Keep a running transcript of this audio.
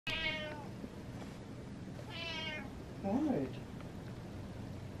What?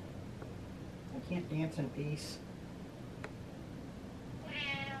 I can't dance in peace.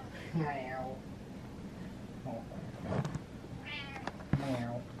 Meow. Oh.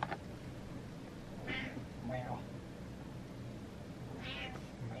 Meow. Meow.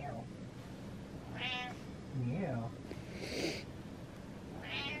 Meow. Yeah.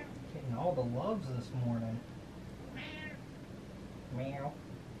 Getting all the loves this morning. Meow.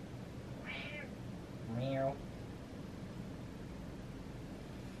 Meow.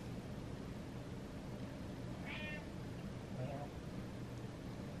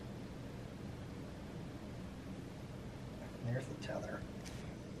 There's the tether.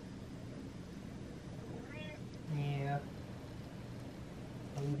 Yeah.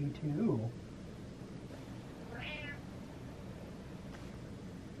 Odie too.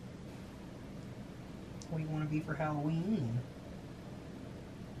 What do you want to be for Halloween?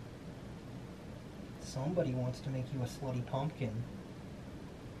 Somebody wants to make you a slutty pumpkin.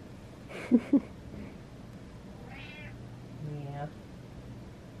 Yeah.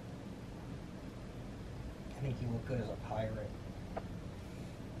 I think you look good as a pirate.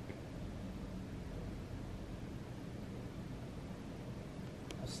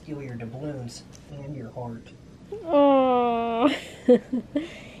 I'll steal your doubloons and your heart. Oh. Give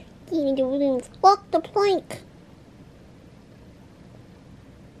me the balloons. Look, the plank.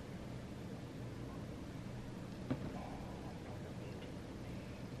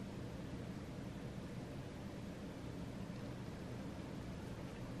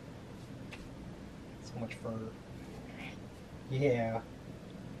 So much fur. Yeah.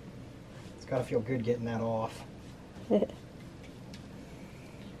 It's gotta feel good getting that off.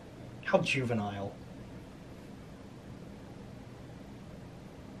 How juvenile.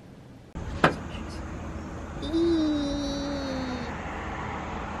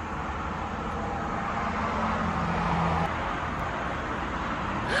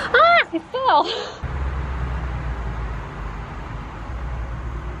 Ah! It fell!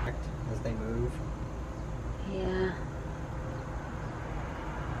 As they move. Yeah.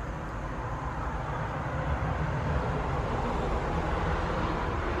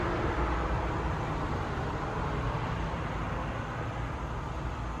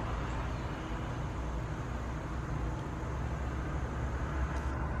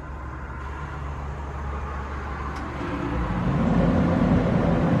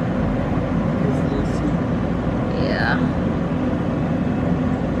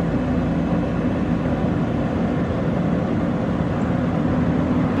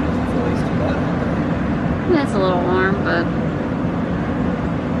 It's a little warm, but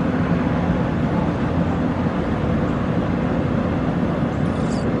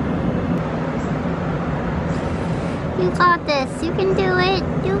you got this. You can do it.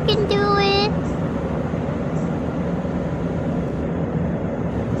 You can do it.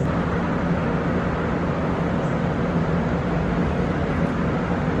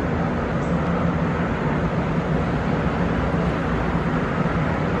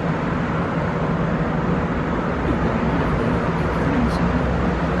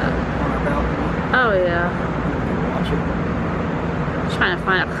 Oh yeah. Trying to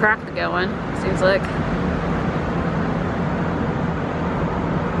find a crack to go in, seems like.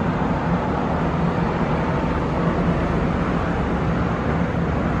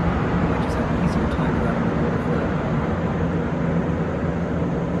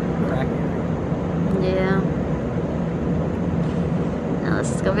 Yeah. Now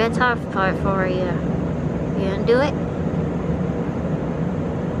this is gonna be a tough part for you. You gonna do it?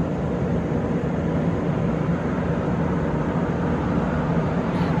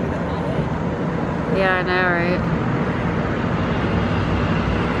 Yeah, I know, right?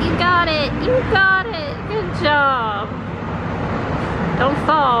 You got it! You got it! Good job! Don't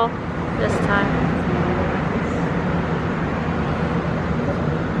fall this time.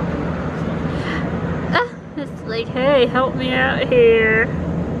 It's like, hey, help me out here.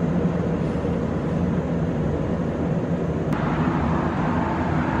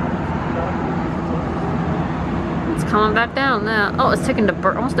 It's coming back down now. Oh, it's taking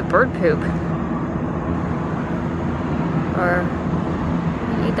almost the bird poop. Or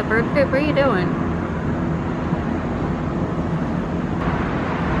you eat the bird poop? What are you doing?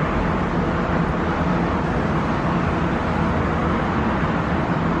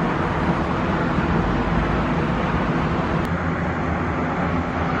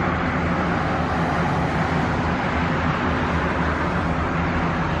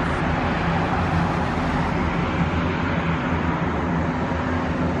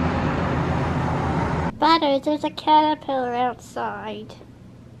 Butters, there's a caterpillar outside.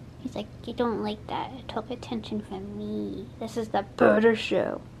 He's like, you don't like that. It took attention from me. This is the butter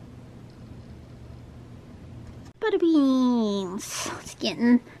show. Butter beans. It's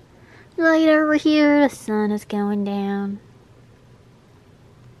getting light over here. The sun is going down.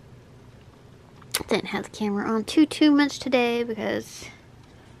 Didn't have the camera on too much today because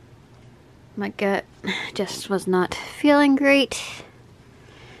my gut just was not feeling great.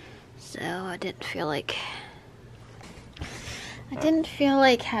 So I didn't feel like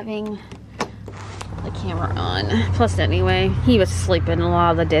having the camera on. Plus anyway, he was sleeping a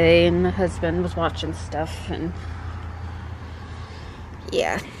lot of the day and my husband was watching stuff and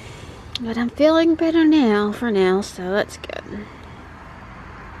yeah. But I'm feeling better now for now, so that's good.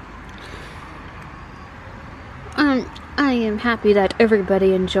 I am happy that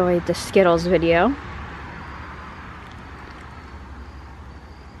everybody enjoyed the Skittles video.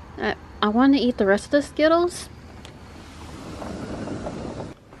 I want to eat the rest of the Skittles.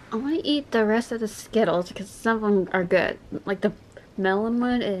 I want to eat the rest of the Skittles because some of them are good. Like the melon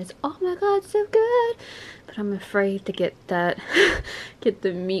one is, oh my god, so good. But I'm afraid to get that, get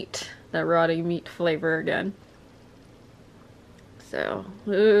the meat, that rotting meat flavor again. So,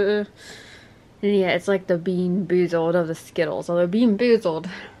 yeah, it's like the Bean Boozled of the Skittles. Although Bean Boozled,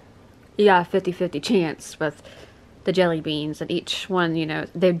 you got a 50-50 chance with the jelly beans, and each one, you know,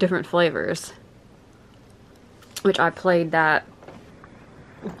 they have different flavors. Which I played that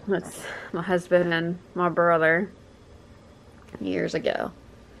with my husband and my brother years ago.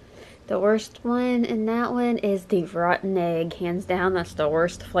 The worst one in that one is the rotten egg. Hands down, that's the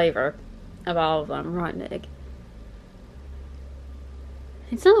worst flavor of all of them, rotten egg.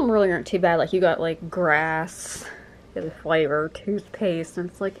 And some of them really aren't too bad. Like, you got, like, grass, the flavor, toothpaste, and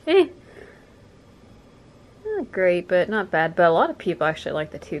it's like, eh. Not great, but not bad. But a lot of people actually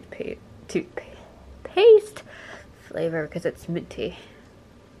like the toothpaste flavor because it's minty.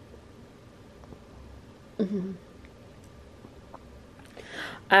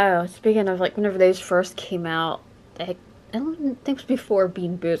 Oh, speaking of, like, whenever those first came out, I don't think it was before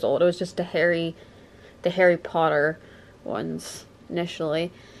Bean Boozled. It was just the Harry Potter ones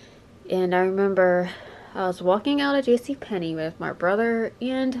initially. And I remember I was walking out of JCPenney with my brother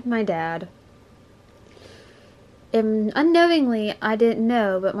and my dad. And unknowingly, I didn't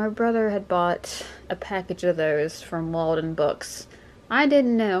know, but my brother had bought a package of those from Walden Books. I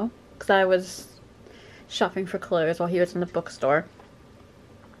didn't know, because I was shopping for clothes while he was in the bookstore.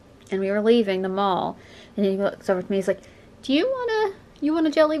 And we were leaving the mall, and he looks over to me, he's like, do you want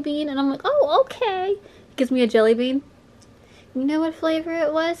a jelly bean? And I'm like, oh, okay. He gives me a jelly bean. You know what flavor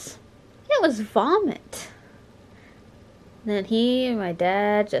it was? It was vomit. And then he and my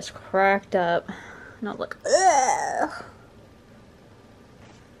dad just cracked up. And I was like, ugh.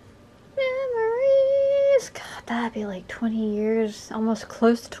 Memories. God, that'd be like 20 years, almost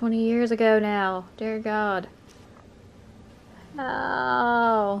close to 20 years ago now. Dear God.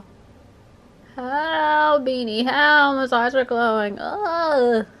 Oh. How, Beanie, how my eyes are glowing.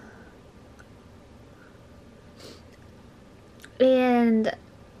 Ugh. And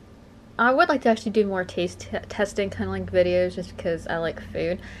I would like to actually do more taste testing kind of like videos just because I like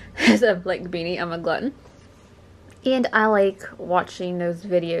food. As of like Beanie, I'm a glutton. And I like watching those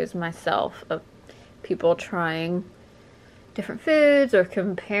videos myself of people trying different foods or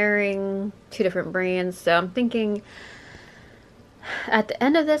comparing two different brands. So I'm thinking at the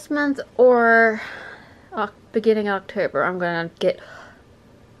end of this month or beginning of October, I'm going to get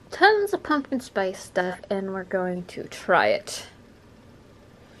tons of pumpkin spice stuff and we're going to try it.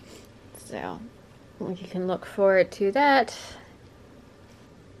 So you can look forward to that.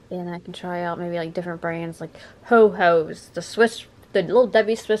 And I can try out maybe like different brands like Ho-Ho's, the Little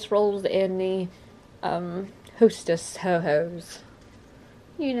Debbie Swiss rolls, and the Hostess Ho-Ho's.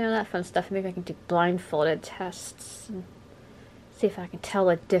 You know, that fun stuff. Maybe I can do blindfolded tests and see if I can tell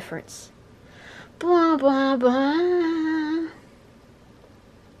the difference. Blah, blah, blah.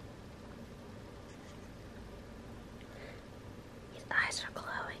 His eyes are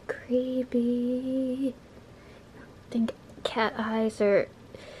glowing. Creepy. I think cat eyes are...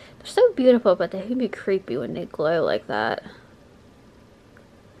 they're so beautiful, but they can be creepy when they glow like that.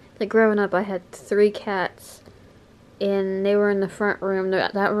 Like growing up, I had 3 cats, and they were in the front room.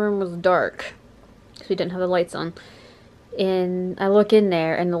 That room was dark, so we didn't have the lights on. And I look in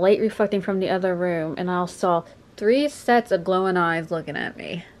there, and the light reflecting from the other room, and I saw 3 sets of glowing eyes looking at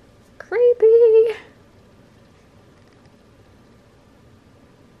me. Creepy!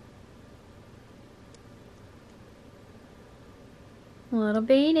 Little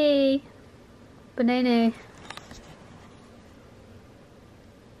Beanie. Banana.